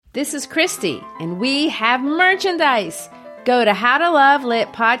This is Christy, and we have merchandise. Go to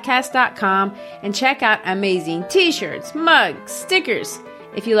howtolovelitpodcast.com and check out amazing t-shirts, mugs, stickers.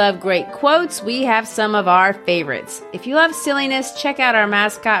 If you love great quotes, we have some of our favorites. If you love silliness, check out our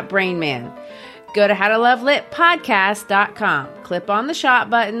mascot, Brain Man. Go to howtolovelitpodcast.com, click on the shop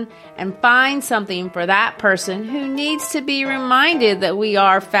button, and find something for that person who needs to be reminded that we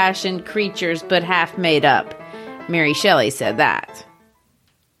are fashioned creatures but half made up. Mary Shelley said that.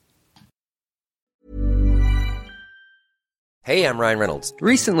 Hey, I'm Ryan Reynolds.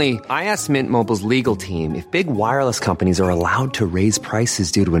 Recently, I asked Mint Mobile's legal team if big wireless companies are allowed to raise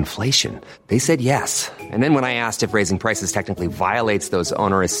prices due to inflation. They said yes. And then when I asked if raising prices technically violates those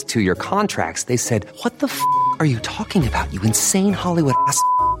onerous two-year contracts, they said, "What the f*** are you talking about, you insane Hollywood ass?"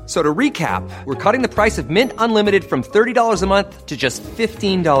 So to recap, we're cutting the price of Mint Unlimited from $30 a month to just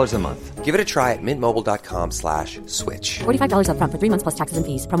 $15 a month. Give it a try at mintmobile.com/switch. $45 up front for 3 months plus taxes and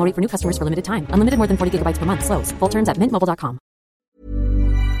fees. Promo rate for new customers for limited time. Unlimited more than 40 gigabytes per month. Slows full terms at mintmobile.com.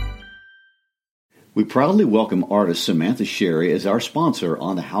 We proudly welcome artist Samantha Sherry as our sponsor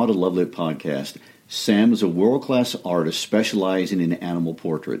on the How to Love Lit podcast. Sam is a world-class artist specializing in animal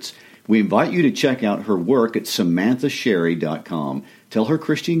portraits. We invite you to check out her work at samanthasherry.com. Tell her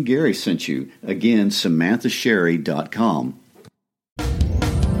Christian Gary sent you. Again, samanthasherry.com.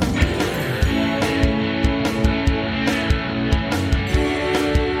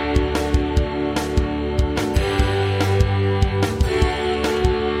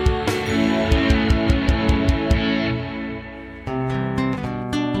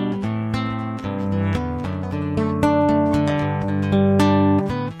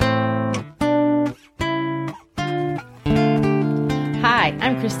 Hi,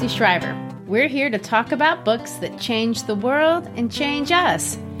 I'm Christy Shriver. We're here to talk about books that change the world and change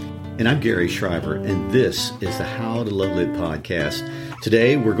us. And I'm Gary Shriver, and this is the How to Love Lit podcast.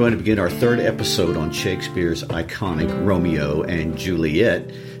 Today, we're going to begin our third episode on Shakespeare's iconic Romeo and Juliet.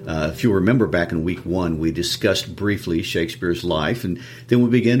 If you remember back in week 1, we discussed briefly Shakespeare's life, and then we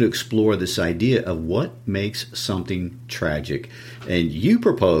began to explore this idea of what makes something tragic. And you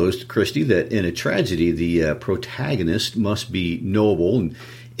proposed, Christy, that in a tragedy, the protagonist must be noble, and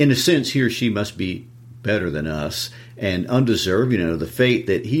in a sense, he or she must be better than us and undeserving of the fate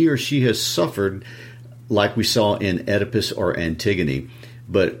that he or she has suffered, like we saw in Oedipus or Antigone.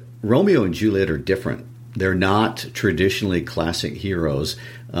 But Romeo and Juliet are different. They're not traditionally classic heroes.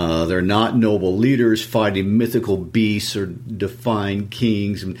 They're not noble leaders fighting mythical beasts or defying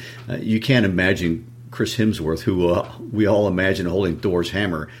kings. And, you can't imagine Chris Hemsworth, who we all imagine holding Thor's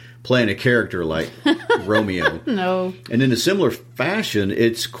hammer, playing a character like Romeo. No. And in a similar fashion,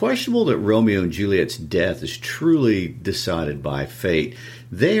 it's questionable that Romeo and Juliet's death is truly decided by fate.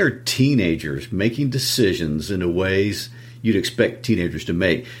 They are teenagers making decisions in the ways you'd expect teenagers to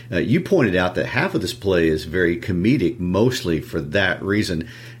make. You pointed out that half of this play is very comedic, mostly for that reason.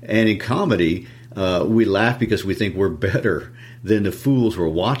 And in comedy, we laugh because we think we're better than the fools we're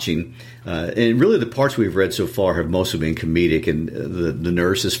watching. And really the parts we've read so far have mostly been comedic. And the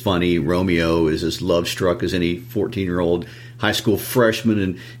nurse is funny. Romeo is as love-struck as any 14-year-old high school freshman.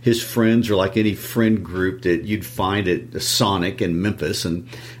 And his friends are like any friend group that you'd find at Sonic in Memphis. And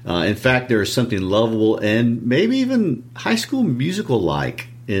in fact, there is something lovable and maybe even High School Musical-like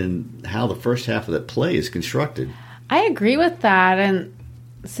in how the first half of that play is constructed. I agree with that. And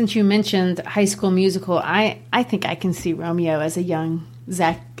since you mentioned High School Musical, I think I can see Romeo as a young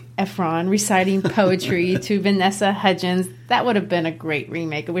Zac Efron reciting poetry to Vanessa Hudgens. That would have been a great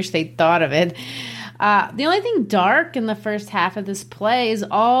remake. I wish they'd thought of it. The only thing dark in the first half of this play is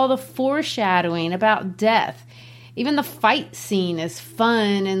all the foreshadowing about death. Even the fight scene is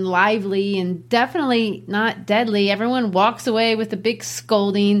fun and lively and definitely not deadly. Everyone walks away with a big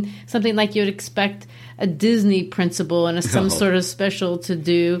scolding, something like you'd expect a Disney principal and some sort of special to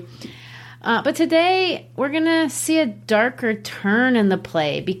do. But today, we're going to see a darker turn in the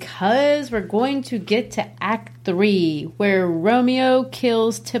play because we're going to get to Act 3, where Romeo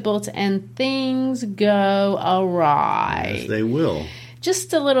kills Tybalt and things go awry. Yes, they will.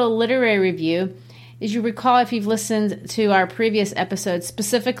 Just a little literary review. As you recall, if you've listened to our previous episodes,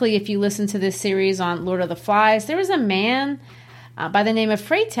 specifically if you listened to this series on Lord of the Flies, there was a man by the name of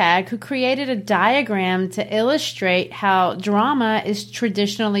Freytag who created a diagram to illustrate how drama is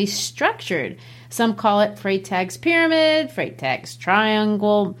traditionally structured. Some call it Freytag's pyramid, Freytag's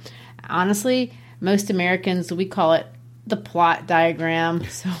triangle. Honestly, most Americans, we call it the plot diagram.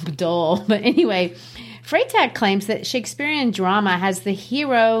 So dull. But anyway, Freytag claims that Shakespearean drama has the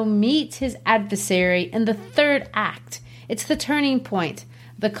hero meet his adversary in the third act. It's the turning point,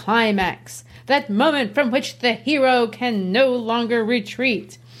 the climax, that moment from which the hero can no longer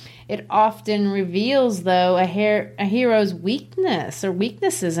retreat. It often reveals, though, a hero's weakness or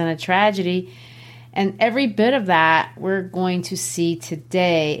weaknesses in a tragedy. And every bit of that we're going to see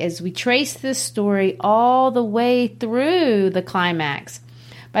today as we trace this story all the way through the climax.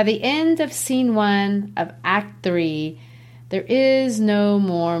 By the end of Scene 1 of Act 3, there is no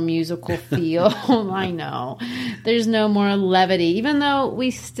more musical feel. I know. There's no more levity, even though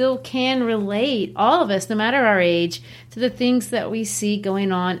we still can relate, all of us, no matter our age, to the things that we see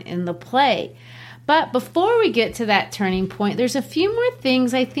going on in the play. But before we get to that turning point, there's a few more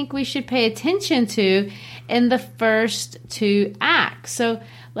things I think we should pay attention to in the first two acts. So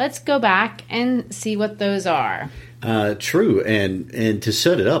let's go back and see what those are. True, and to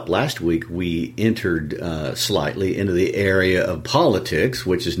set it up, last week we entered slightly into the area of politics,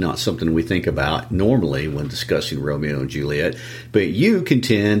 which is not something we think about normally when discussing Romeo and Juliet. But you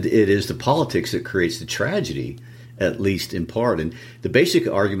contend it is the politics that creates the tragedy, at least in part. And the basic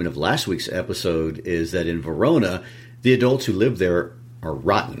argument of last week's episode is that in Verona, the adults who live there are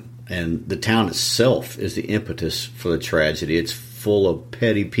rotten, and the town itself is the impetus for the tragedy. It's full of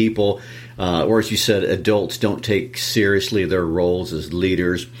petty people, or as you said, adults don't take seriously their roles as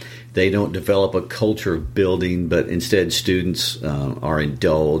leaders. They don't develop a culture of building, but instead students are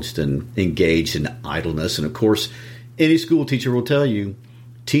indulged and engaged in idleness. And of course, any school teacher will tell you,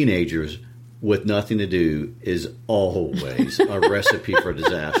 teenagers with nothing to do is always a recipe for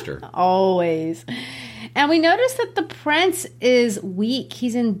disaster. Always. And we notice that the prince is weak.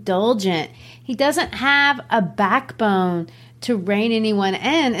 He's indulgent. He doesn't have a backbone to rein anyone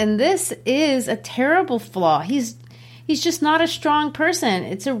in. And this is a terrible flaw. He's just not a strong person.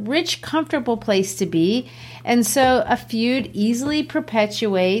 It's a rich, comfortable place to be. And so a feud easily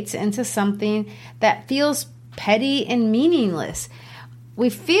perpetuates into something that feels petty and meaningless. We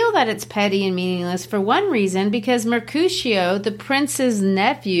feel that it's petty and meaningless for one reason, because Mercutio, the prince's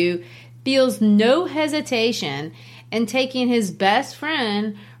nephew, feels no hesitation in taking his best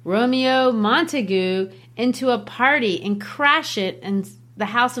friend, Romeo Montague, into a party and crash it in the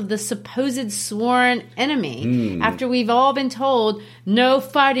house of the supposed sworn enemy, after we've all been told no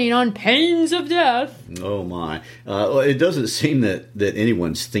fighting on pains of death. Oh, my. It doesn't seem that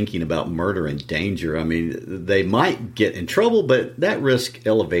anyone's thinking about murder and danger. I mean, they might get in trouble, but that risk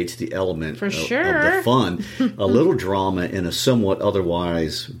elevates the element of the fun. A little drama in a somewhat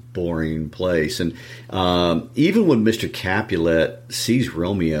otherwise boring place. And even when Mr. Capulet sees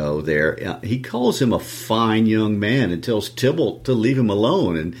Romeo there, he calls him a fine young man and tells Tybalt to leave him alone.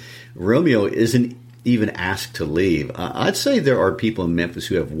 And Romeo isn't even asked to leave. I'd say there are people in Memphis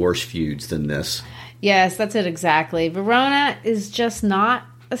who have worse feuds than this. Yes, that's it exactly. Verona is just not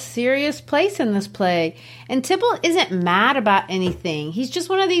a serious place in this play. And Tybalt isn't mad about anything. He's just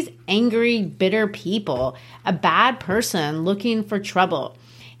one of these angry, bitter people, a bad person looking for trouble.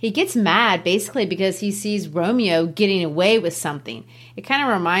 He gets mad basically because he sees Romeo getting away with something. It kind of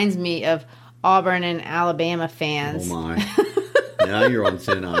reminds me of Auburn and Alabama fans. Oh, my. Now you're on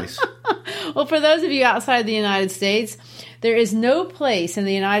thin ice. Well, for those of you outside the United States, there is no place in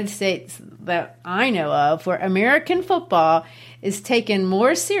the United States that I know of where American football is taken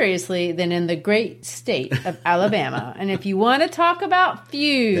more seriously than in the great state of Alabama. And if you want to talk about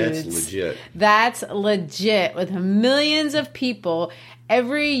feuds, that's legit, with millions of people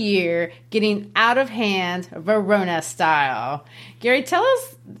every year getting out of hand Verona style. Gary, tell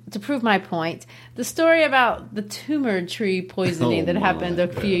us, to prove my point, the story about the tumor tree poisoning that happened a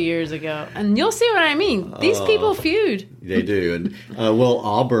few years ago. And you'll see what I mean. These people feud. They do. And well,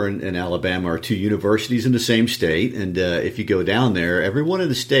 Auburn and Alabama are two universities in the same state. And if you go down there, everyone in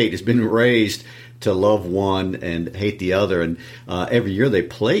the state has been raised to love one and hate the other. And every year they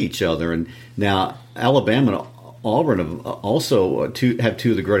play each other. And now Alabama and Auburn also have two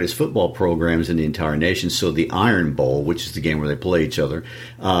of the greatest football programs in the entire nation. So the Iron Bowl, which is the game where they play each other,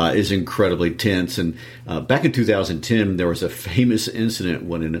 is incredibly tense. And back in 2010, there was a famous incident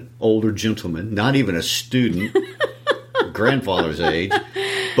when an older gentleman, not even a student, grandfather's age,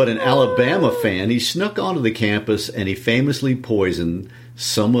 but an Alabama fan, he snuck onto the campus and he famously poisoned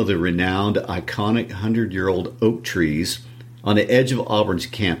some of the renowned, iconic 100-year-old oak trees on the edge of Auburn's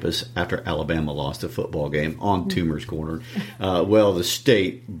campus after Alabama lost a football game on Toomer's Corner. Well, the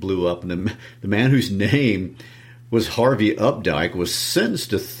state blew up, and the man whose name was Harvey Updike was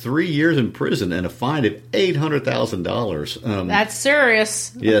sentenced to 3 years in prison and a fine of $800,000. That's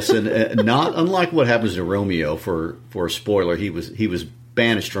serious. Yes, and not unlike what happens to Romeo. For a spoiler, he was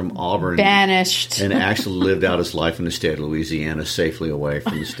banished from Auburn. Banished. And actually lived out his life in the state of Louisiana, safely away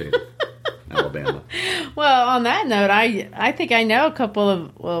from the state of Alabama. Well, on that note, I think I know a couple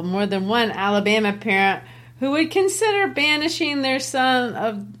of, more than one Alabama parent who would consider banishing their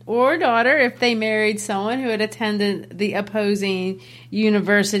son or daughter if they married someone who had attended the opposing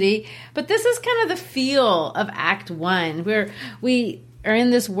university. But this is kind of the feel of Act 1, where we are in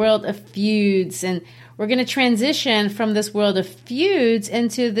this world of feuds, and we're going to transition from this world of feuds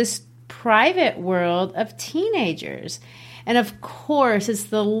into this private world of teenagers. And of course, it's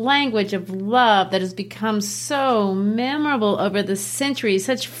the language of love that has become so memorable over the centuries.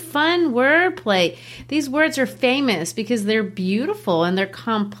 Such fun wordplay. These words are famous because they're beautiful and they're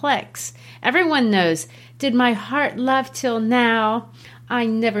complex. Everyone knows, did my heart love till now? I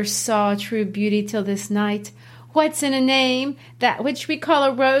never saw true beauty till this night. What's in a name? That which we call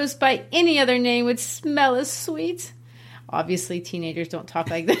a rose by any other name would smell as sweet. Obviously, teenagers don't talk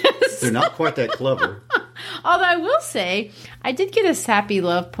like this. They're not quite that clever. Although I will say, I did get a sappy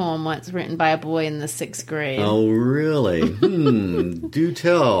love poem once written by a boy in the 6th grade. Oh, really? Do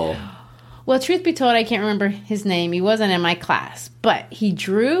tell. Well, truth be told, I can't remember his name. He wasn't in my class. But he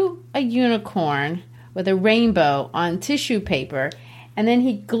drew a unicorn with a rainbow on tissue paper, and then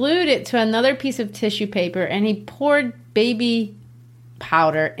he glued it to another piece of tissue paper, and he poured baby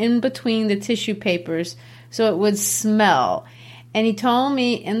powder in between the tissue papers so it would smell. And he told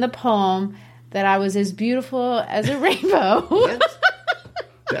me in the poem that I was as beautiful as a rainbow.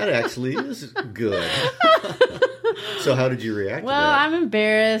 That actually is good. So how did you react to that? Well, I'm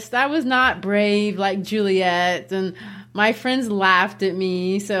embarrassed. I was not brave like Juliet, and my friends laughed at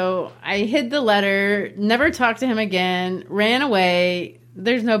me, so I hid the letter, never talked to him again, ran away.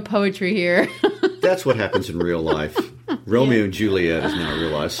 There's no poetry here. That's what happens in real life. Romeo and Juliet is not real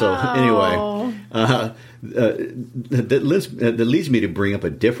life. So anyway, that leads me to bring up a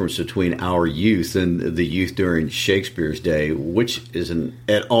difference between our youth and the youth during Shakespeare's day, which isn't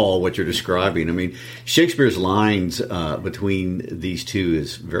at all what you're describing. I mean, Shakespeare's lines between these two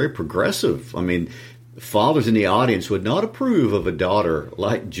is very progressive. I mean, fathers in the audience would not approve of a daughter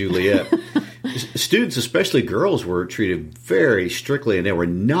like Juliet. Students, especially girls, were treated very strictly, and they were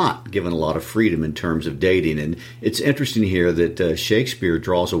not given a lot of freedom in terms of dating. And it's interesting here that Shakespeare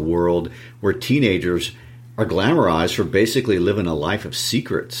draws a world where teenagers are glamorized for basically living a life of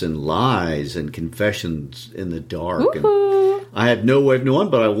secrets and lies and confessions in the dark. And I have no way of knowing,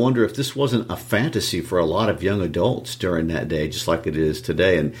 but I wonder if this wasn't a fantasy for a lot of young adults during that day, just like it is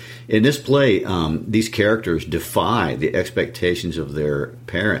today. And in this play, these characters defy the expectations of their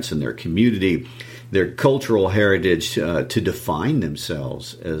parents and their community, their cultural heritage, to define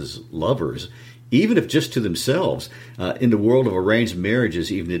themselves as lovers, even if just to themselves. In the world of arranged marriages,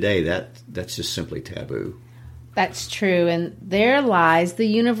 even today, that's just simply taboo. That's true, and there lies the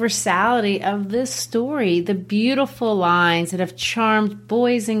universality of this story, the beautiful lines that have charmed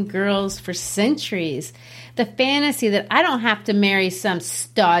boys and girls for centuries, the fantasy that I don't have to marry some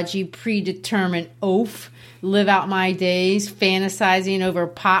stodgy, predetermined oaf, live out my days fantasizing over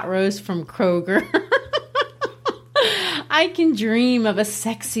pot roast from Kroger. I can dream of a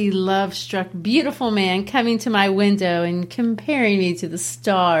sexy, love-struck, beautiful man coming to my window and comparing me to the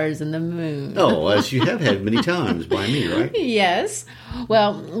stars and the moon. Oh, as you have had many times by me, right? Yes.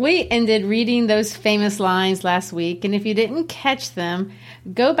 Well, we ended reading those famous lines last week, and if you didn't catch them,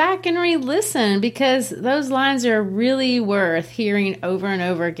 go back and re-listen because those lines are really worth hearing over and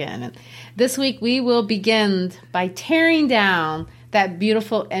over again. And this week we will begin by tearing down that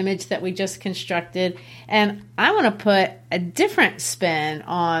beautiful image that we just constructed. And I want to put a different spin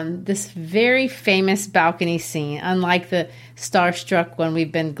on this very famous balcony scene, unlike the starstruck one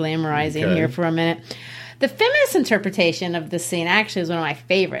we've been glamorizing here for a minute. The feminist interpretation of this scene actually is one of my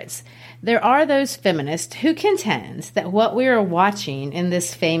favorites. There are those feminists who contend that what we are watching in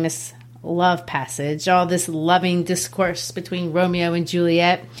this famous love passage, all this loving discourse between Romeo and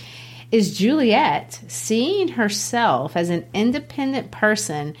Juliet, is Juliet seeing herself as an independent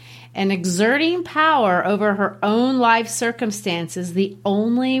person and exerting power over her own life circumstances the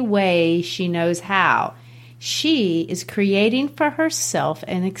only way she knows how. She is creating for herself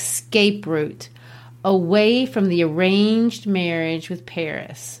an escape route away from the arranged marriage with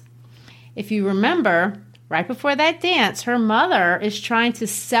Paris. If you remember, right before that dance, her mother is trying to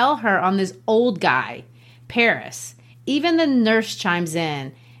sell her on this old guy, Paris. Even the nurse chimes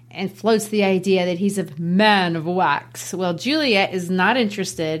in and floats the idea that he's a man of wax. Well, Juliet is not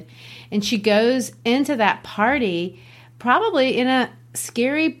interested, and she goes into that party probably in a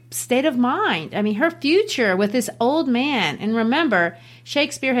scary state of mind. I mean, her future with this old man, and remember,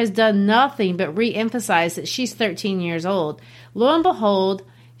 Shakespeare has done nothing but re-emphasize that she's 13 years old. Lo and behold,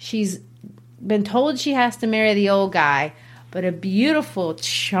 she's been told she has to marry the old guy, but a beautiful,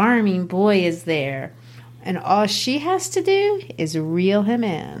 charming boy is there. And all she has to do is reel him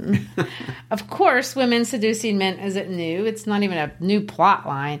in. Of course, women seducing men isn't new. It's not even a new plot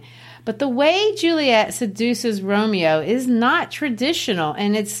line. But the way Juliet seduces Romeo is not traditional,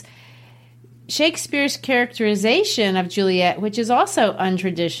 and it's Shakespeare's characterization of Juliet, which is also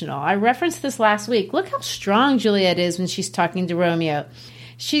untraditional. I referenced this last week. Look how strong Juliet is when she's talking to Romeo.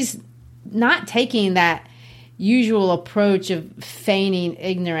 She's not taking that usual approach of feigning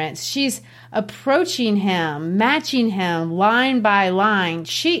ignorance. She's approaching him, matching him line by line.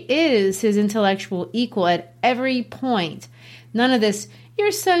 She is his intellectual equal at every point. None of this,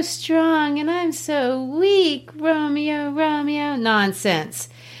 "You're so strong and I'm so weak, Romeo, Romeo," nonsense.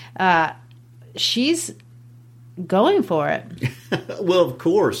 She's going for it. Well, of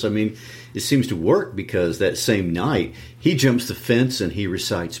course. I mean, it seems to work because that same night, he jumps the fence and he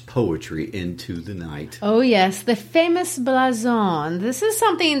recites poetry into the night. Oh, yes. The famous blason. This is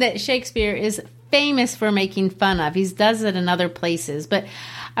something that Shakespeare is famous for making fun of. He does it in other places. But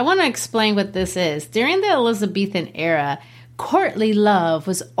I want to explain what this is. During the Elizabethan era, courtly love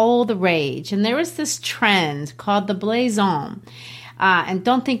was all the rage. And there was this trend called the blason. And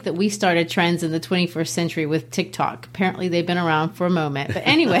don't think that we started trends in the 21st century with TikTok. Apparently, they've been around for a moment. But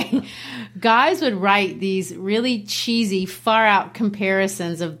anyway, guys would write these really cheesy, far-out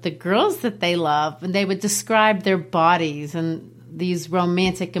comparisons of the girls that they love, and they would describe their bodies in these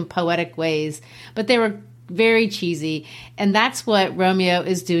romantic and poetic ways. But they were very cheesy, and that's what Romeo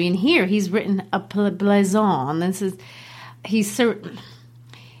is doing here. He's written a blason. This is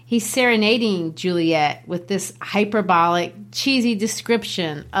He's serenading Juliet with this hyperbolic, cheesy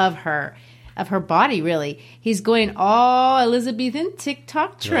description of her body, really. He's going all Elizabethan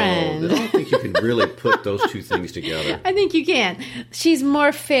TikTok trend. No, I don't think you can really put those two things together. I think you can. She's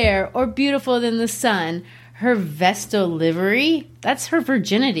more fair or beautiful than the sun. Her vestal livery, that's her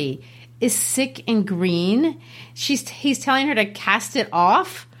virginity, is sick and green. He's telling her to cast it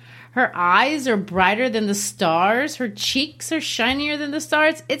off. Her eyes are brighter than the stars. Her cheeks are shinier than the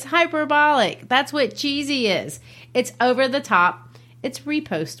stars. It's hyperbolic. That's what cheesy is. It's over the top. It's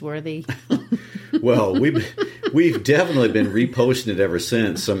repost worthy. Well, we've definitely been reposting it ever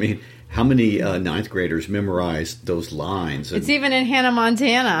since. I mean, how many ninth graders memorized those lines? It's even in Hannah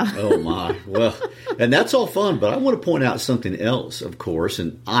Montana. Oh, my. Well, and that's all fun, but I want to point out something else, of course,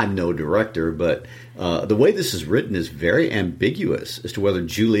 and I'm no director, but the way this is written is very ambiguous as to whether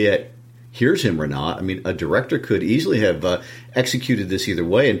Juliet hears him or not. I mean, a director could easily have executed this either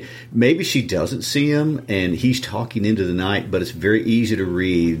way, and maybe she doesn't see him and he's talking into the night, but it's very easy to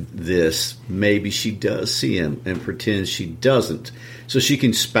read this. Maybe she does see him and pretends she doesn't, so she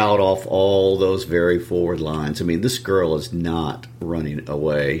can spout off all those very forward lines. I mean, this girl is not running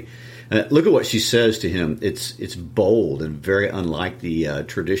away. Look at what she says to him. It's bold and very unlike the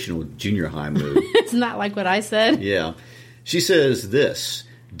traditional junior high move. It's not like what I said. Yeah. She says this: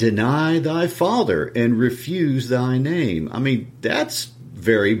 "Deny thy father and refuse thy name." I mean, that's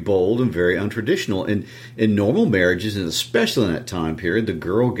very bold and very untraditional. And in normal marriages, and especially in that time period, the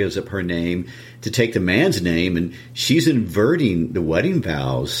girl gives up her name to take the man's name, and she's inverting the wedding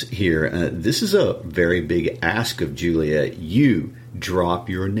vows here. This is a very big ask of Juliet. You drop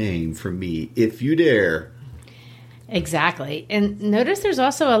your name for me if you dare. Exactly. And notice there's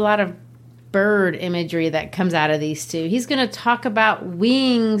also a lot of bird imagery that comes out of these two. He's going to talk about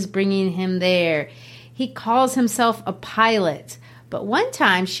wings bringing him there. He calls himself a pilot. But one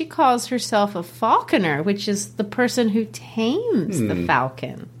time she calls herself a falconer, which is the person who tames the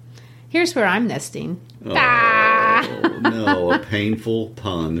falcon. Here's where I'm nesting. Oh, no, a painful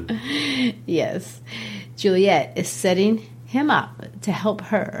pun. Yes. Juliet is setting him up to help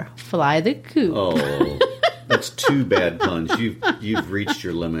her fly the coop. Oh, that's two bad puns. You've reached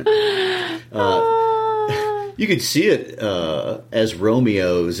your limit. You could see it as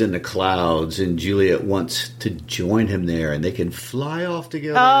Romeo's in the clouds, and Juliet wants to join him there, and they can fly off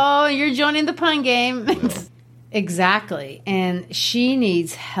together. Oh, you're joining the pun game. Well. Exactly. And she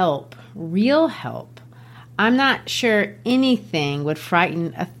needs help, real help. I'm not sure anything would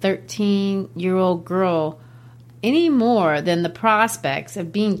frighten a 13-year-old girl any more than the prospects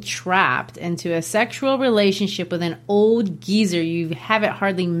of being trapped into a sexual relationship with an old geezer you haven't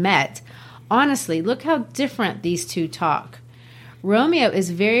hardly met. Honestly, look how different these two talk. Romeo is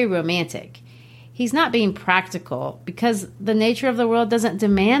very romantic. He's not being practical because the nature of the world doesn't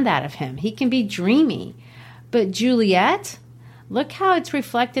demand that of him. He can be dreamy. But Juliet, look how it's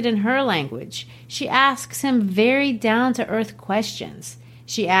reflected in her language. She asks him very down-to-earth questions.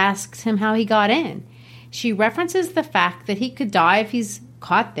 She asks him how he got in. She references the fact that he could die if he's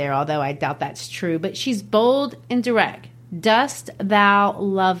caught there, although I doubt that's true. But she's bold and direct. Dost thou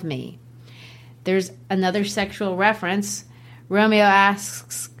love me? There's another sexual reference. Romeo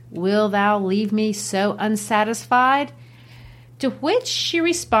asks, "Will thou leave me so unsatisfied?" To which she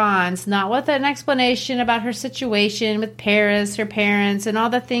responds, not with an explanation about her situation with Paris, her parents, and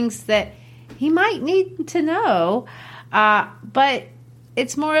all the things that he might need to know, but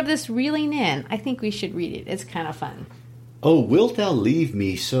it's more of this reeling in. I think we should read it. It's kind of fun. Oh, wilt thou leave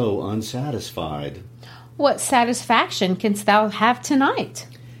me so unsatisfied? What satisfaction canst thou have tonight?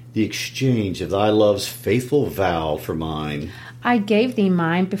 The exchange of thy love's faithful vow for mine. I gave thee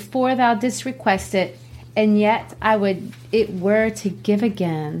mine before thou didst request it, and yet I would it were to give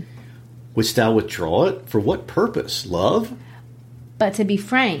again. Wouldst thou withdraw it? For what purpose, love? But to be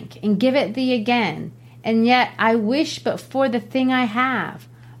frank, and give it thee again, and yet I wish but for the thing I have.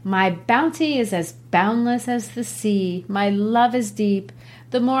 My bounty is as boundless as the sea, my love is deep.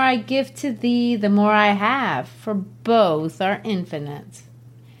 The more I give to thee, the more I have, for both are infinite.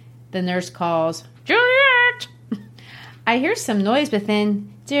 The nurse calls, "Juliet!" I hear some noise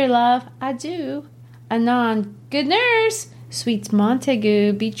within. "Dear love, I do." Anon, "Good nurse, sweet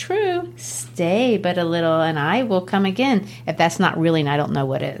Montague, be true. Stay but a little, and I will come again." If that's not reeling, I don't know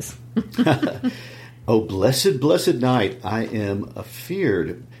what is. Oh, blessed, blessed night, I am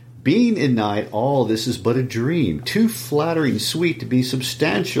afeard. Being in night, all this is but a dream, too flattering sweet to be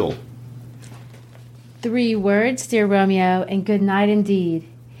substantial. 3 words, dear Romeo, and good night indeed.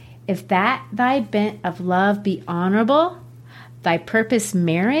 If that thy bent of love be honorable, thy purpose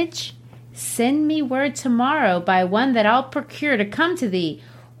marriage, send me word tomorrow by one that I'll procure to come to thee,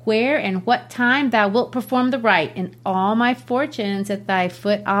 where and what time thou wilt perform the rite, and all my fortunes at thy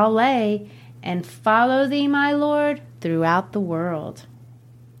foot I'll lay, and follow thee, my lord, throughout the world.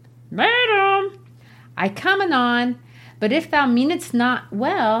 Madam, I come anon, but if thou meanest not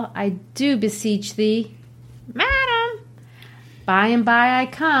well, I do beseech thee. Madam, by and by I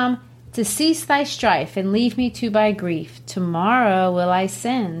come, to cease thy strife, and leave me to thy grief. Tomorrow will I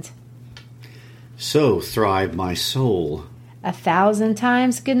send. So thrive my soul. 1,000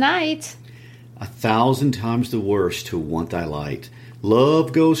 times good night. 1,000 times the worse to want thy light.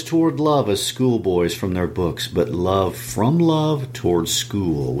 Love goes toward love as schoolboys from their books, but love from love toward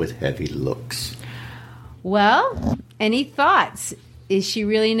school with heavy looks. Well, any thoughts? Is she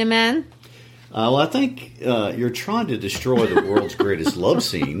really a man? Well, I think you're trying to destroy the world's greatest love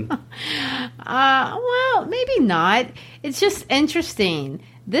scene. Well, maybe not. It's just interesting.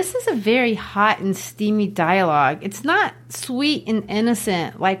 This is a very hot and steamy dialogue. It's not sweet and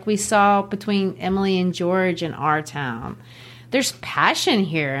innocent like we saw between Emily and George in Our Town. There's passion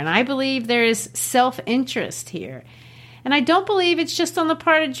here, and I believe there is self-interest here. And I don't believe it's just on the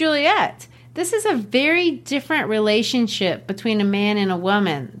part of Juliet. This is a very different relationship between a man and a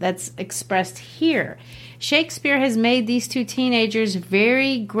woman that's expressed here. Shakespeare has made these 2 teenagers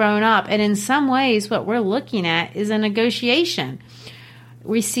very grown up, and in some ways what we're looking at is a negotiation.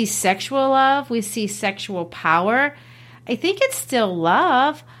 We see sexual love, we see sexual power. I think it's still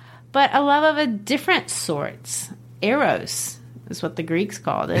love, but a love of a different sort. Eros is what the Greeks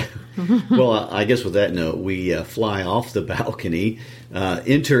called it. Well, I guess with that note, we fly off the balcony,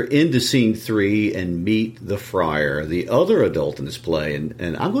 enter into scene 3, and meet the friar, the other adult in this play.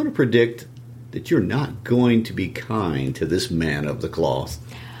 And I'm going to predict that you're not going to be kind to this man of the cloth.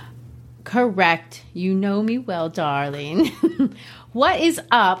 Correct. You know me well, darling. What is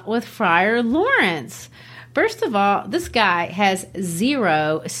up with Friar Lawrence? First of all, this guy has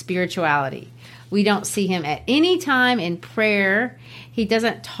 0 spirituality. We don't see him at any time in prayer. He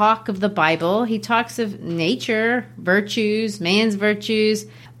doesn't talk of the Bible. He talks of nature, virtues, man's virtues,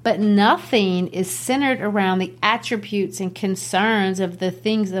 but nothing is centered around the attributes and concerns of the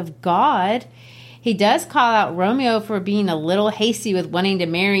things of God. He does call out Romeo for being a little hasty with wanting to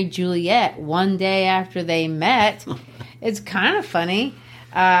marry Juliet one day after they met. It's kind of funny.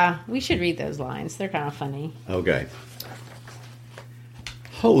 We should read those lines. They're kind of funny. Okay.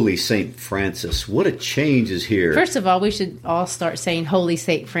 Holy St. Francis, what a change is here. First of all, we should all start saying Holy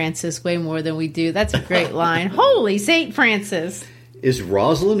St. Francis way more than we do. That's a great line. Holy St. Francis. Is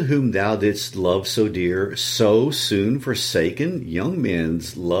Rosalind, whom thou didst love so dear, so soon forsaken? Young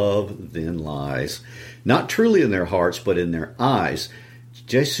men's love then lies, not truly in their hearts, but in their eyes.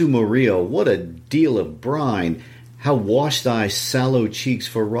 Jesu Maria, what a deal of brine! How wash thy sallow cheeks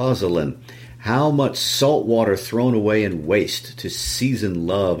for Rosalind! How much salt water thrown away in waste to season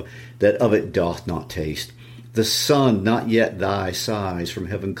love that of it doth not taste! The sun not yet thy sighs from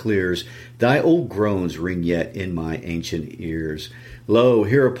heaven clears, thy old groans ring yet in my ancient ears. Lo,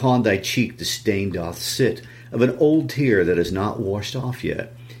 here upon thy cheek the stain doth sit of an old tear that is not washed off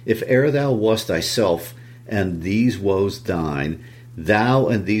yet. If e'er thou wast thyself, and these woes thine, Thou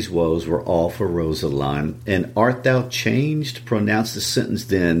and these woes were all for Rosaline. And art thou changed? Pronounce the sentence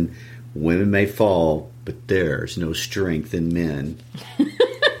then. Women may fall, but there's no strength in men.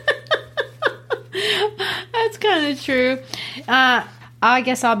 That's kind of true. I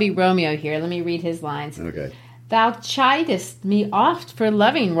guess I'll be Romeo here. Let me read his lines. Okay. Thou chidest me oft for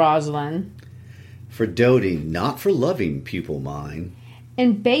loving Rosalind, For doting, not for loving, pupil mine.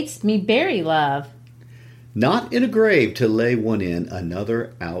 and badest me bury love. Not in a grave to lay one in,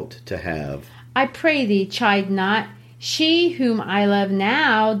 another out to have. I pray thee, chide not. She whom I love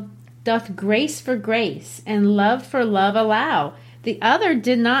now doth grace for grace, and love for love allow. The other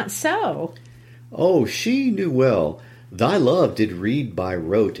did not so. Oh, she knew well. Thy love did read by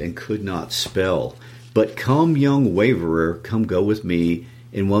rote and could not spell. But come, young waverer, come go with me.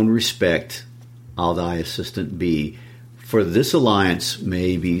 In one respect, I'll thy assistant be. For this alliance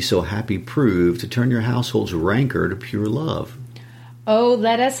may be so happy proved to turn your household's rancor to pure love. Oh,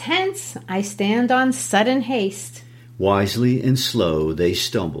 let us hence. I stand on sudden haste. Wisely and slow they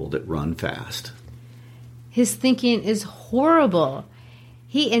stumble that run fast. His thinking is horrible.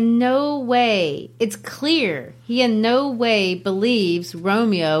 He in no way, it's clear, he in no way believes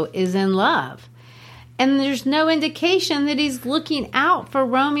Romeo is in love. And there's no indication that he's looking out for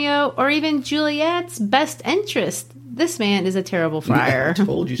Romeo or even Juliet's best interest. This man is a terrible friar. I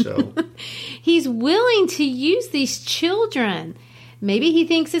told you so. He's willing to use these children. Maybe he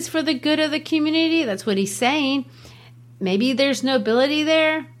thinks it's for the good of the community. That's what he's saying. Maybe there's nobility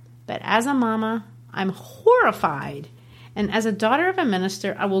there. But as a mama, I'm horrified. And as a daughter of a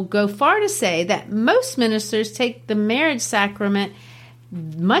minister, I will go far to say that most ministers take the marriage sacrament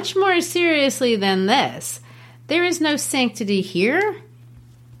much more seriously than this. There is no sanctity here.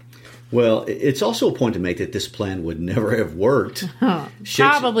 Well, it's also a point to make that this plan would never have worked.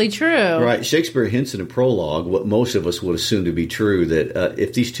 Probably true. Right. Shakespeare hints in a prologue what most of us would assume to be true, that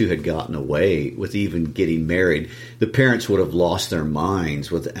if these two had gotten away with even getting married, the parents would have lost their minds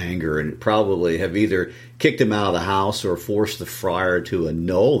with anger and probably have either kicked him out of the house or forced the friar to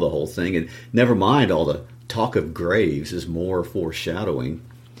annul the whole thing. And never mind, all the talk of graves is more foreshadowing.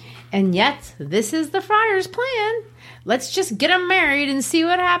 And yet, this is the friar's plan. Let's just get them married and see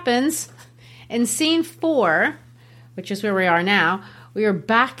what happens. In scene 4, which is where we are now, we are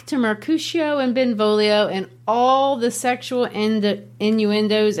back to Mercutio and Benvolio and all the sexual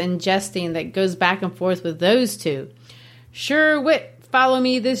innuendos and jesting that goes back and forth with those two. Sure wit, follow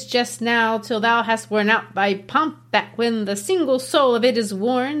me this jest now, till thou hast worn out thy pomp, that when the single soul of it is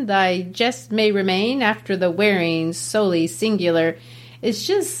worn, thy jest may remain after the wearing solely singular. It's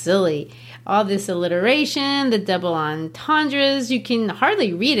just silly. All this alliteration, the double entendres, you can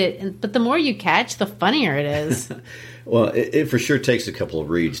hardly read it, but the more you catch, the funnier it is. Well, it for sure takes a couple of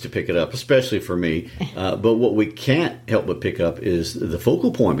reads to pick it up, especially for me. But what we can't help but pick up is the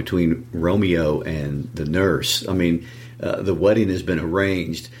focal point between Romeo and the nurse. I mean, the wedding has been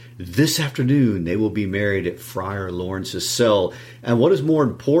arranged. This afternoon, they will be married at Friar Lawrence's cell. And what is more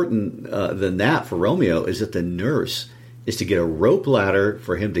important than that for Romeo is that the nurse is to get a rope ladder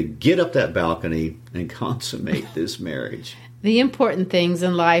for him to get up that balcony and consummate this marriage. The important things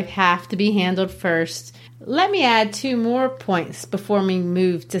in life have to be handled first. Let me add 2 more points before we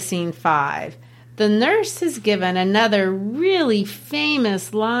move to scene 5. The nurse has given another really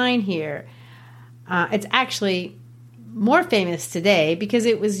famous line here. It's actually more famous today because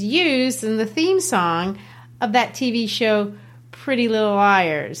it was used in the theme song of that TV show Pretty Little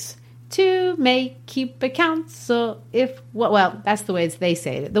Liars. 2 may keep a counsel if... Well, that's the way they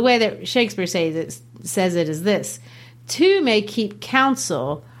say it. The way that Shakespeare says it is this. 2 may keep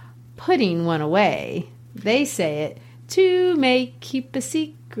counsel, putting one away. They say it. 2 may keep a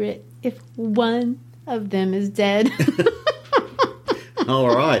secret if one of them is dead.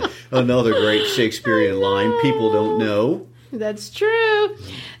 All right. Another great Shakespearean line people don't know. That's true.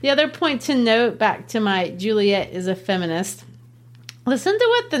 The other point to note, back to my Juliet is a feminist. Listen to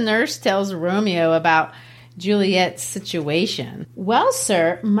what the nurse tells Romeo about Juliet's situation. Well,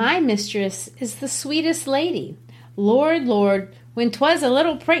 sir, my mistress is the sweetest lady. Lord, Lord, when 'twas a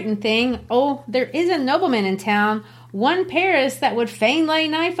little prating thing, oh, there is a nobleman in town, one Paris that would fain lay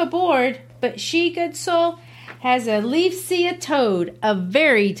knife aboard, but she, good soul, has a leaf see a toad, a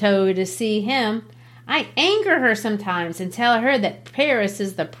very toad to see him. I anger her sometimes and tell her that Paris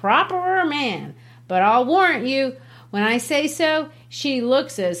is the properer man, but I'll warrant you, when I say so, she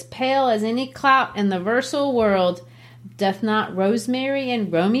looks as pale as any clout in the versal world. Doth not Rosemary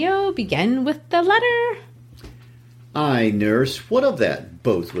and Romeo begin with the letter? Aye, nurse, what of that?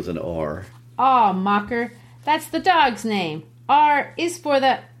 Both with an R. Aw, mocker, that's the dog's name. R is for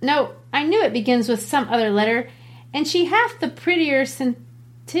the... No, I knew it begins with some other letter. and she hath the prettier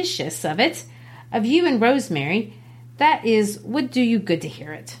sententious of it, of you and Rosemary. That is, would do you good to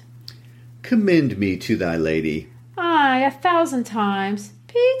hear it. Commend me to thy lady. Aye, 1,000 times.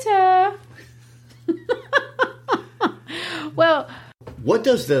 Peter! Well, what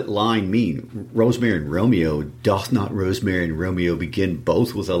does that line mean? Rosemary and Romeo, doth not Rosemary and Romeo begin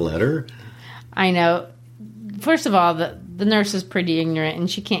both with a letter? I know. First of all, the nurse is pretty ignorant and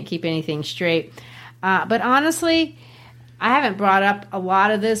she can't keep anything straight. But honestly, I haven't brought up a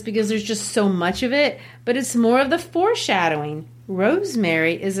lot of this because there's just so much of it, but it's more of the foreshadowing.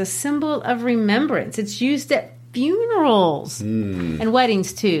 Rosemary is a symbol of remembrance. It's used at funerals and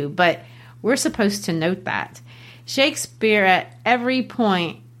weddings too, but we're supposed to note that. Shakespeare at every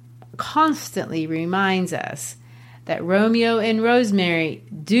point constantly reminds us that Romeo and Rosemary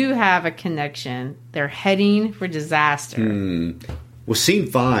do have a connection. They're heading for disaster. Well, scene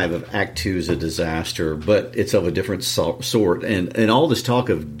 5 of Act 2 is a disaster, but it's of a different sort. And all this talk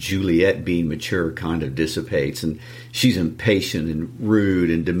of Juliet being mature kind of dissipates, and she's impatient and rude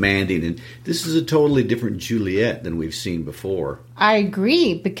and demanding. And this is a totally different Juliet than we've seen before. I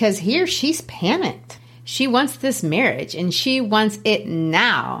agree, because here she's panicked. She wants this marriage, and she wants it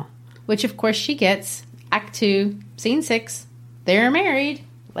now, which of course she gets. Act 2, Scene 6. They're married.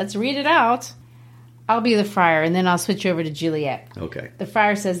 Let's read it out. I'll be the friar, and then I'll switch over to Juliet. Okay. The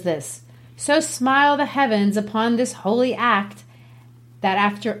friar says this: So smile the heavens upon this holy act, that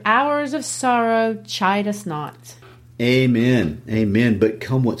after hours of sorrow chide us not. Amen. Amen. But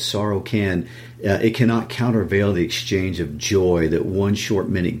come what sorrow can, it cannot countervail the exchange of joy that one short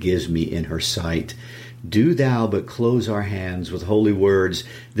minute gives me in her sight. Do thou but close our hands with holy words,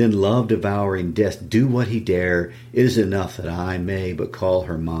 then love devouring death do what he dare. It is enough that I may but call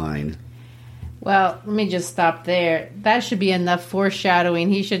her mine. Well, let me just stop there. That should be enough foreshadowing.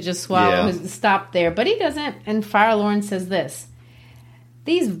 He should just stop there. But he doesn't. And Friar Lawrence says this: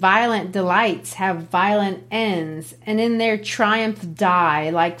 These violent delights have violent ends, and in their triumph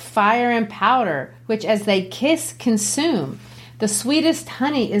die, like fire and powder, which as they kiss consume. The sweetest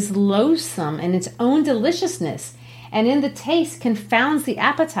honey is loathsome in its own deliciousness, and in the taste confounds the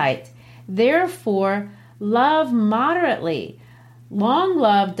appetite. Therefore, love moderately. Long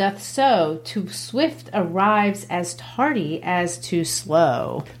love doth so, too swift arrives as tardy as too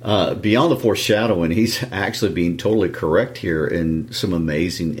slow. Beyond the foreshadowing, he's actually being totally correct here in some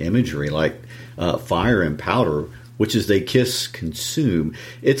amazing imagery, like fire and powder, which as they kiss, consume.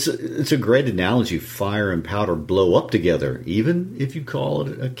 It's a great analogy. Fire and powder blow up together, even if you call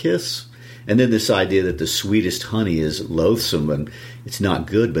it a kiss. And then this idea that the sweetest honey is loathsome, and it's not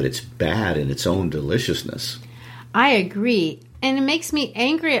good, but it's bad in its own deliciousness. I agree. And it makes me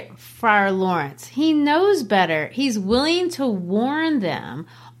angry at Friar Lawrence. He knows better. He's willing to warn them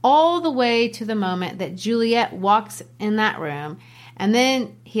all the way to the moment that Juliet walks in that room. And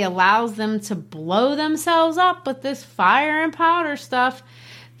then he allows them to blow themselves up with this fire and powder stuff.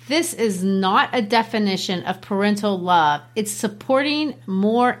 This is not a definition of parental love. It's supporting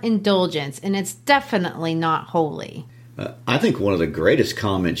more indulgence, and it's definitely not holy. I think one of the greatest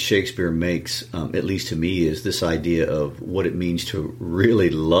comments Shakespeare makes, at least to me, is this idea of what it means to really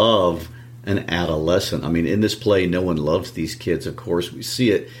love an adolescent. I mean, in this play, no one loves these kids. Of course, we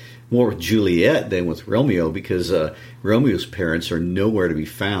see it more with Juliet than with Romeo, because Romeo's parents are nowhere to be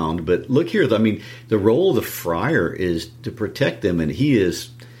found. But look here, I mean, the role of the friar is to protect them, and he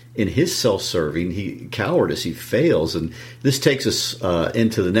is, in his self-serving, cowardice, he fails. And this takes us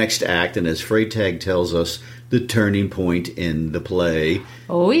into the next act, and as Freytag tells us, the turning point in the play.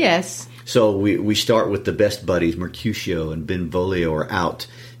 Oh, yes. So we start with the best buddies. Mercutio and Benvolio are out.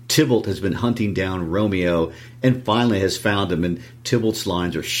 Tybalt has been hunting down Romeo and finally has found him, and Tybalt's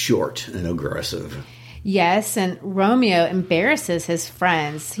lines are short and aggressive. Yes, and Romeo embarrasses his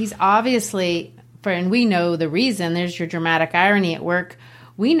friends. He's obviously, and we know the reason, there's your dramatic irony at work.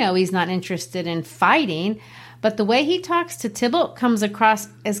 We know he's not interested in fighting, but the way he talks to Tybalt comes across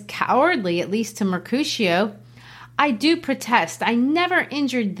as cowardly, at least to Mercutio. I do protest, I never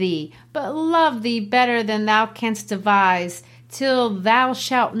injured thee, but love thee better than thou canst devise, till thou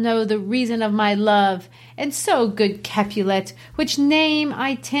shalt know the reason of my love. And so, good Capulet, which name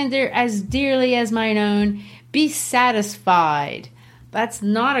I tender as dearly as mine own, be satisfied. That's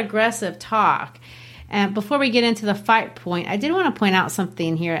not aggressive talk. And before we get into the fight point, I did want to point out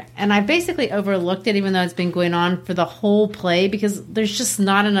something here. And I basically overlooked it, even though it's been going on for the whole play, because there's just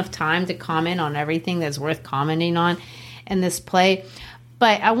not enough time to comment on everything that's worth commenting on in this play.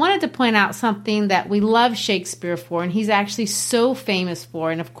 But I wanted to point out something that we love Shakespeare for, and he's actually so famous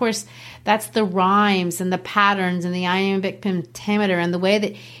for. And of course, that's the rhymes and the patterns and the iambic pentameter and the way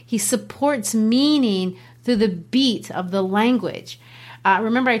that he supports meaning through the beat of the language.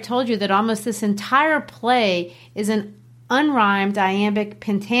 Remember, I told you that almost this entire play is an unrhymed iambic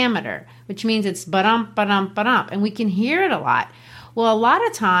pentameter, which means it's ba-dum, ba-dum, ba-dum, and we can hear it a lot. Well, a lot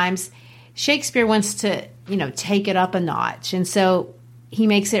of times, Shakespeare wants to, take it up a notch, and so he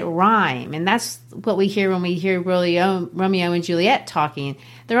makes it rhyme, and that's what we hear when we hear Romeo and Juliet talking.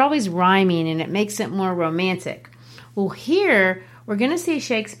 They're always rhyming, and it makes it more romantic. Well, here, we're going to see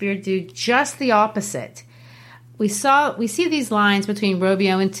Shakespeare do just the opposite. We see these lines between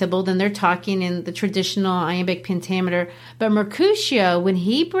Romeo and Tybalt, and they're talking in the traditional iambic pentameter. But Mercutio, when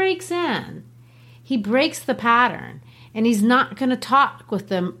he breaks in, he breaks the pattern, and he's not going to talk with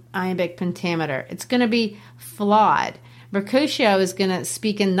the iambic pentameter. It's going to be flawed. Mercutio is going to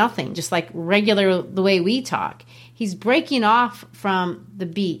speak in nothing, just like the way we talk. He's breaking off from the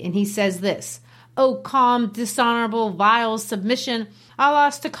beat, and he says this: "O calm, dishonorable, vile submission, a la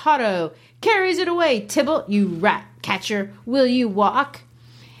staccato, carries it away, Tybalt, you rat catcher, will you walk?"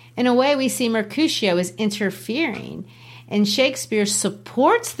 In a way, we see Mercutio is interfering, and Shakespeare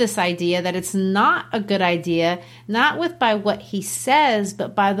supports this idea that it's not a good idea, not by what he says,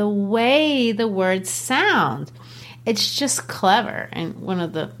 but by the way the words sound. It's just clever, and one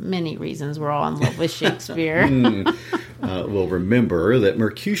of the many reasons we're all in love with Shakespeare. Well, remember that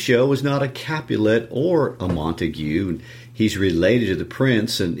Mercutio was not a Capulet or a Montague. He's related to the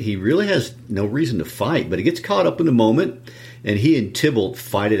prince, and he really has no reason to fight, but he gets caught up in the moment, and he and Tybalt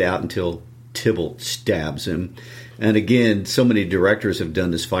fight it out until Tybalt stabs him. And again, so many directors have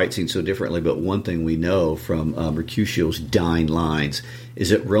done this fight scene so differently, but one thing we know from Mercutio's dying lines is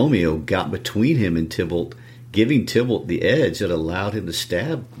that Romeo got between him and Tybalt, giving Tybalt the edge that allowed him to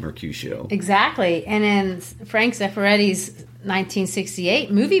stab Mercutio. Exactly. And in Frank Zeffirelli's 1968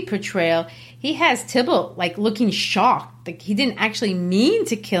 movie portrayal, he has Tybalt looking shocked. He didn't actually mean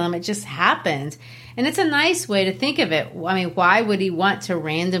to kill him. It just happened. And it's a nice way to think of it. I mean, why would he want to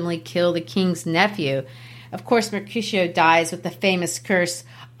randomly kill the king's nephew? Of course, Mercutio dies with the famous curse,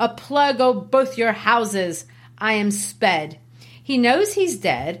 "A plague o' both your houses, I am sped." He knows he's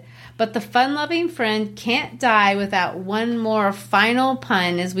dead, but the fun-loving friend can't die without one more final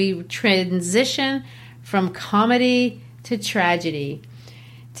pun as we transition from comedy to tragedy.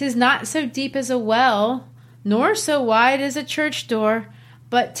 "'Tis not so deep as a well, nor so wide as a church door,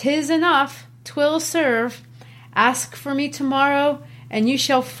 but 'tis enough, 'twill serve. Ask for me tomorrow, and you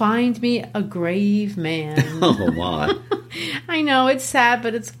shall find me a grave man." Oh, my. I know, it's sad,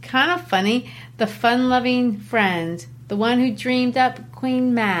 but it's kind of funny. The fun-loving friend, the one who dreamed up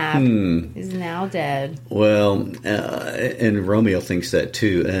Queen Mab, is now dead. Well, and Romeo thinks that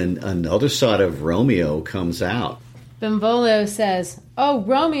too. And another side of Romeo comes out. Benvolio says, "Oh,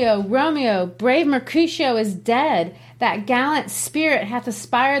 Romeo, Romeo, brave Mercutio is dead. That gallant spirit hath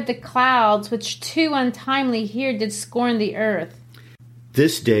aspired the clouds, which too untimely here did scorn the earth.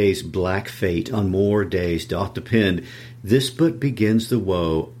 This day's black fate on more days doth depend. This but begins the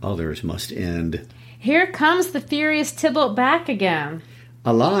woe, others must end. Here comes the furious Tybalt back again.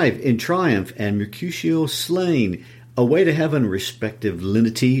 Alive in triumph and Mercutio slain. Away to heaven, respective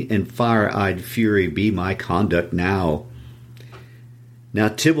lenity and fire-eyed fury be my conduct now. Now,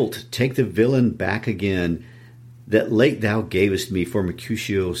 Tybalt, take the villain back again. That late thou gavest me for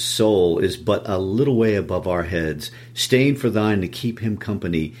Mercutio's soul is but a little way above our heads. Staying for thine to keep him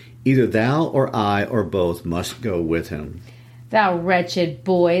company. Either thou or I or both must go with him. Thou wretched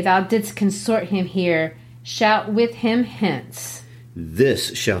boy, thou didst consort him here. Shout with him hence.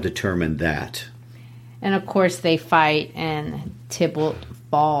 This shall determine that. And of course they fight and Tybalt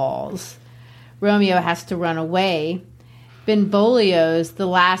falls. Romeo has to run away. Benvolio's the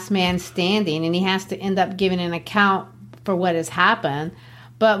last man standing, and he has to end up giving an account for what has happened.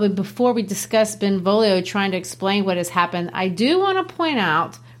 But before we discuss Benvolio trying to explain what has happened, I do want to point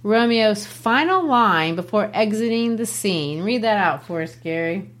out Romeo's final line before exiting the scene. Read that out for us,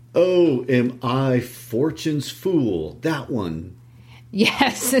 Gary. Oh, am I fortune's fool? That one.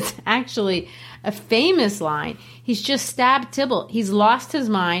 Yes, it's actually a famous line. He's just stabbed Tybalt. He's lost his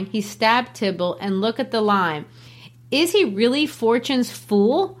mind. He stabbed Tybalt, and look at the line. Is he really fortune's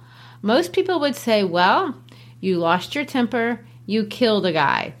fool? Most people would say, well, you lost your temper, you killed a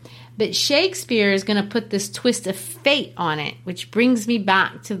guy. But Shakespeare is going to put this twist of fate on it, which brings me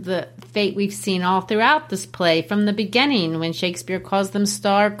back to the fate we've seen all throughout this play from the beginning when Shakespeare calls them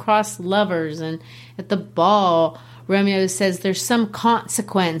star-crossed lovers, and at the ball, Romeo says there's some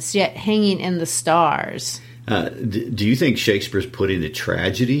consequence yet hanging in the stars. Do you think Shakespeare's putting the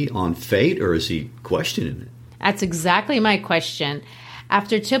tragedy on fate, or is he questioning it? That's exactly my question.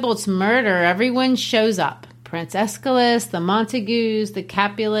 After Tybalt's murder, everyone shows up. Prince Aeschylus, the Montagues, the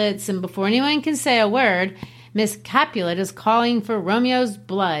Capulets, and before anyone can say a word, Miss Capulet is calling for Romeo's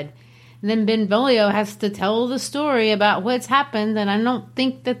blood. And then Benvolio has to tell the story about what's happened, and I don't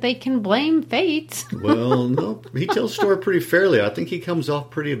think that they can blame fate. Well, no, he tells the story pretty fairly. I think he comes off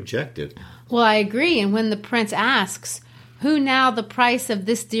pretty objective. Well, I agree, and when the prince asks, who now the price of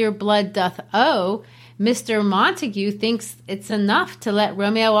this dear blood doth owe, Mr. Montague thinks it's enough to let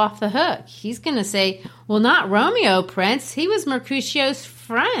Romeo off the hook. He's going to say, well, not Romeo, Prince. He was Mercutio's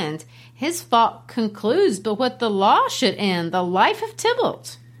friend. His fault concludes, but what the law should end, the life of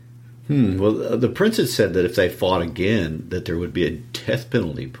Tybalt. Well, the prince had said that if they fought again, that there would be a death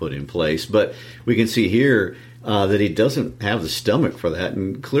penalty put in place. But we can see here that he doesn't have the stomach for that.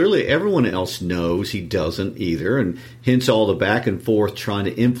 And clearly everyone else knows he doesn't either. And hence all the back and forth trying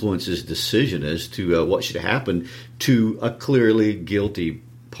to influence his decision as to what should happen to a clearly guilty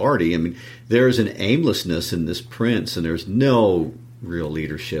party. I mean, there is an aimlessness in this prince, and there's no real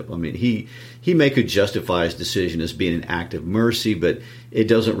leadership. I mean, he may could justify his decision as being an act of mercy, but it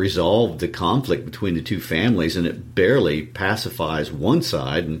doesn't resolve the conflict between the two families, and it barely pacifies one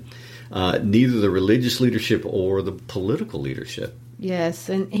side, and neither the religious leadership or the political leadership. Yes,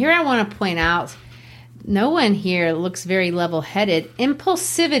 and here I want to point out, no one here looks very level-headed.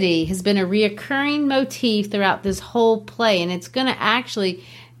 Impulsivity has been a reoccurring motif throughout this whole play, and it's going to actually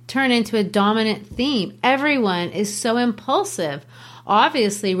turn into a dominant theme. Everyone is so impulsive.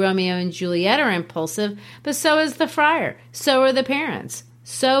 Obviously, Romeo and Juliet are impulsive, but so is the friar. So are the parents.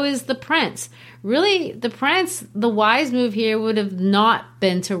 So is the prince. Really, the prince, the wise move here would have not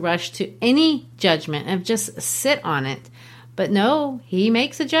been to rush to any judgment and just sit on it. But no, he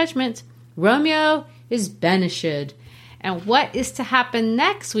makes a judgment. Romeo is banished. And what is to happen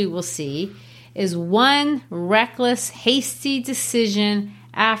next, we will see, is one reckless, hasty decision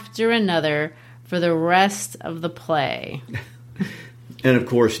after another for the rest of the play. And of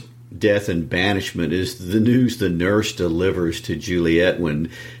course, death and banishment is the news the nurse delivers to Juliet when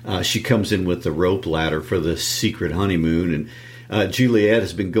she comes in with the rope ladder for the secret honeymoon. And Juliet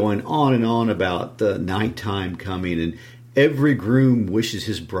has been going on and on about the nighttime coming, and every groom wishes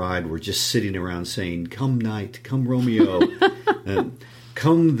his bride were just sitting around saying, "Come night, come Romeo,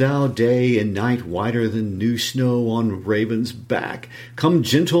 come thou day and night whiter than new snow on raven's back. Come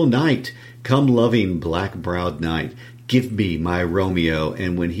gentle night, come loving black-browed night. Give me my Romeo,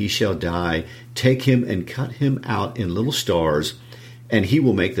 and when he shall die, take him and cut him out in little stars, and he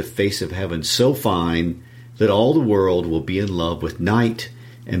will make the face of heaven so fine that all the world will be in love with night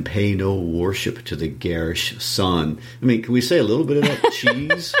and pay no worship to the garish sun." I mean, can we say a little bit of that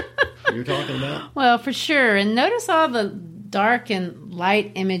cheese you're talking about? Well, for sure. And notice all the dark and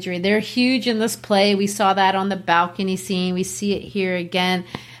light imagery. They're huge in this play. We saw that on the balcony scene. We see it here again.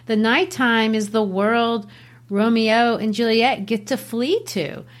 The nighttime is the world Romeo and Juliet get to flee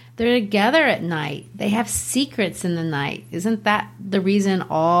to. They're together at night. They have secrets in the night. Isn't that the reason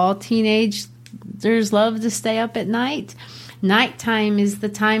all teenagers love to stay up at night? Nighttime is the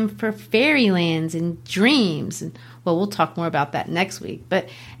time for fairylands and dreams. And, well, we'll talk more about that next week. But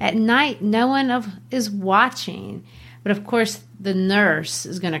at night, no one is watching. But, of course, the nurse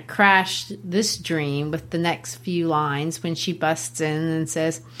is going to crash this dream with the next few lines when she busts in and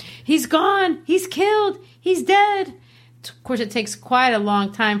says, "He's gone. He's killed. He's dead." Of course, it takes quite a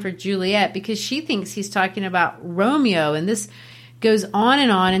long time for Juliet because she thinks he's talking about Romeo. And this goes on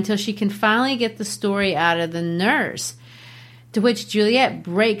and on until she can finally get the story out of the nurse. To which Juliet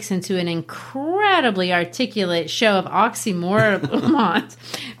breaks into an incredibly articulate show of oxymoron,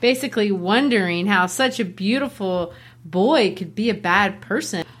 basically wondering how such a beautiful boy could be a bad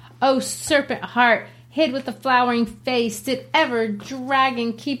person. "Oh, serpent heart, hid with the flowering face, did ever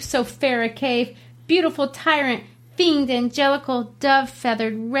dragon keep so fair a cave? Beautiful tyrant, fiend angelical,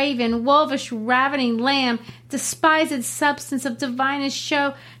 dove-feathered raven, wolvish ravening lamb, despised substance of divinest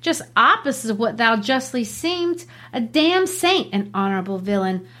show, just opposite of what thou justly seemed, a damned saint, an honorable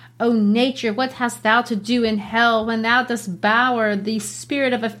villain. O nature, what hast thou to do in hell when thou dost bower the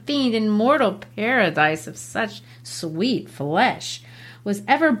spirit of a fiend in mortal paradise of such sweet flesh? Was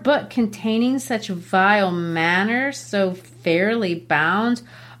ever book containing such vile manners, so fairly bound?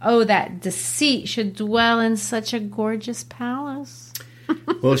 Oh, that deceit should dwell in such a gorgeous palace."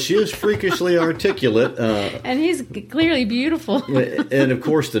 Well, she is freakishly articulate. And he's clearly beautiful. And, of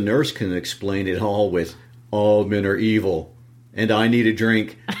course, the nurse can explain it all with, "All men are evil, and I need a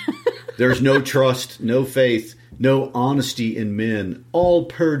drink. There's no trust, no faith, no honesty in men. All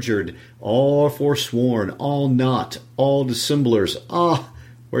perjured, all forsworn, all not, all dissemblers. Ah,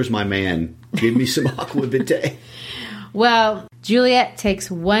 where's my man? Give me some aqua vitae." Well, Juliet takes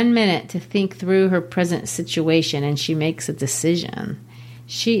 1 minute to think through her present situation, and she makes a decision.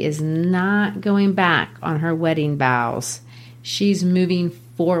 She is not going back on her wedding vows. She's moving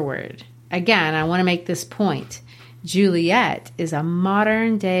forward. Again, I want to make this point. Juliet is a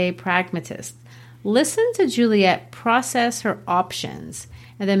modern-day pragmatist. Listen to Juliet process her options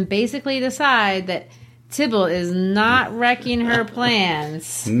and then basically decide that Tybalt is not wrecking her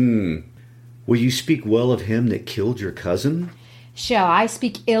plans. Will you speak well of him that killed your cousin? Shall I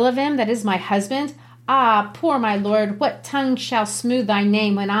speak ill of him that is my husband? Ah, poor my lord, what tongue shall smooth thy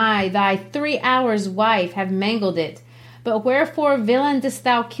name when I, thy 3 hours' wife, have mangled it? But wherefore, villain, didst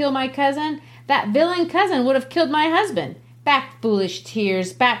thou kill my cousin? That villain cousin would have killed my husband. Back, foolish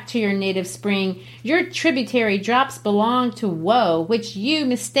tears, back to your native spring. Your tributary drops belong to woe, which you,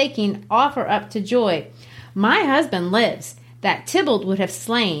 mistaking, offer up to joy. My husband lives, that Tybalt would have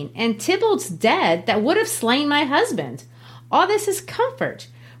slain, and Tybalt's dead, that would have slain my husband. All this is comfort.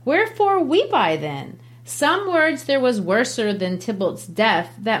 Wherefore weep I then? Some words there was worser than Tybalt's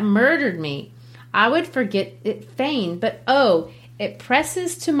death, that murdered me. I would forget it fain, but oh, it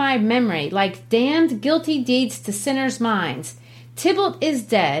presses to my memory like damned guilty deeds to sinners' minds. Tybalt is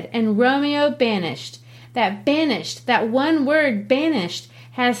dead, and Romeo banished. That one word banished,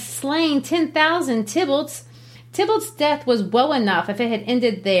 has slain 10,000 Tybalts. Tybalt's death was woe enough if it had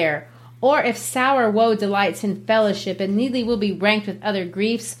ended there. Or if sour woe delights in fellowship, and needly will be ranked with other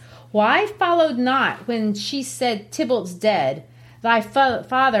griefs, why followed not when she said Tybalt's dead, thy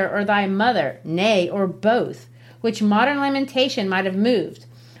father or thy mother, nay, or both, which modern lamentation might have moved.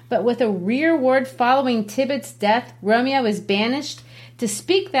 But with a rearward following Tybalt's death, Romeo is banished. To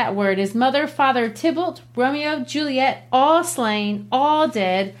speak that word is mother, father, Tybalt, Romeo, Juliet, all slain, all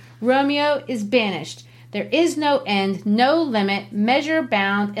dead. Romeo is banished. There is no end, no limit, measure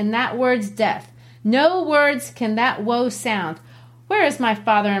bound in that word's death. No words can that woe sound. Where is my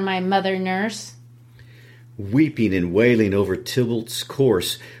father and my mother, nurse? Weeping and wailing over Tybalt's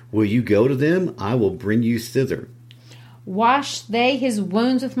corse, will you go to them? I will bring you thither. Wash they his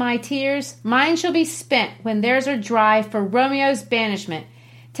wounds with my tears? Mine shall be spent when theirs are dry for Romeo's banishment.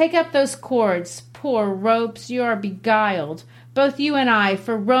 Take up those cords, poor ropes, you are beguiled, both you and I,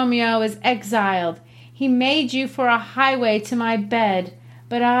 for Romeo is exiled. He made you for a highway to my bed,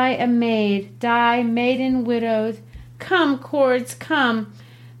 but I a maid, die maiden widowed. Come, cords, come.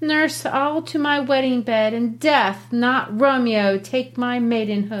 Nurse all to my wedding bed, and death, not Romeo, take my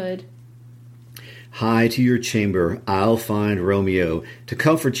maidenhood. Hie to your chamber, I'll find Romeo. To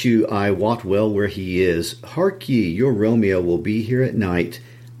comfort you, I wot well where he is. Hark ye, your Romeo will be here at night.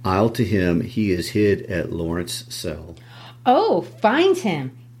 I'll to him, he is hid at Lawrence' cell. Oh, find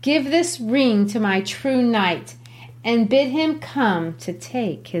him. Give this ring to my true knight, and bid him come to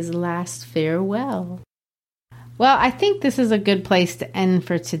take his last farewell. Well, I think this is a good place to end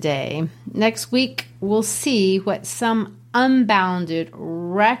for today. Next week, we'll see what some unbounded,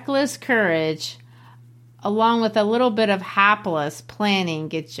 reckless courage, along with a little bit of hapless planning,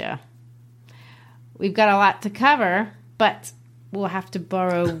 get you. We've got a lot to cover, but we'll have to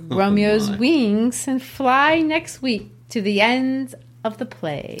borrow Romeo's wings and fly next week to the end of the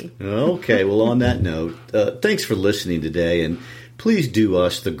play. Okay, well, on that note, thanks for listening today, and please do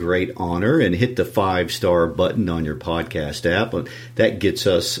us the great honor and hit the 5-star button on your podcast app. That gets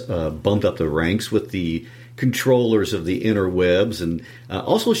us bumped up the ranks with the controllers of the interwebs, and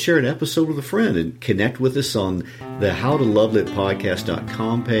also share an episode with a friend and connect with us on the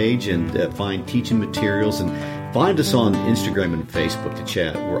howtolovelitpodcast.com page and find teaching materials, and find us on Instagram and Facebook to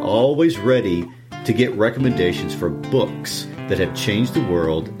chat. We're always ready to get recommendations for books that have changed the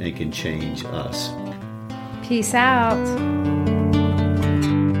world and can change us. Peace out.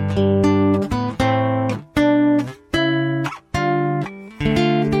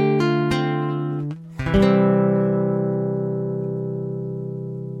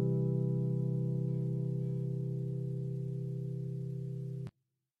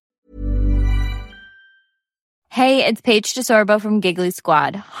 Hey, it's Paige DeSorbo from Giggly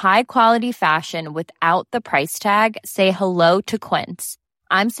Squad. High quality fashion without the price tag. Say hello to Quince.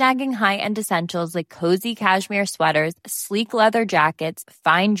 I'm snagging high-end essentials like cozy cashmere sweaters, sleek leather jackets,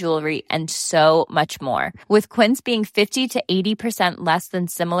 fine jewelry, and so much more. With Quince being 50 to 80% less than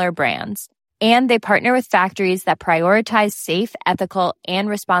similar brands. And they partner with factories that prioritize safe, ethical, and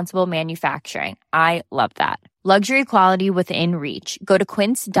responsible manufacturing. I love that. Luxury quality within reach. Go to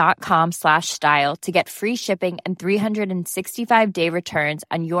quince.com/style to get free shipping and 365-day returns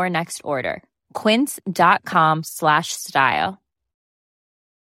on your next order. Quince.com/style.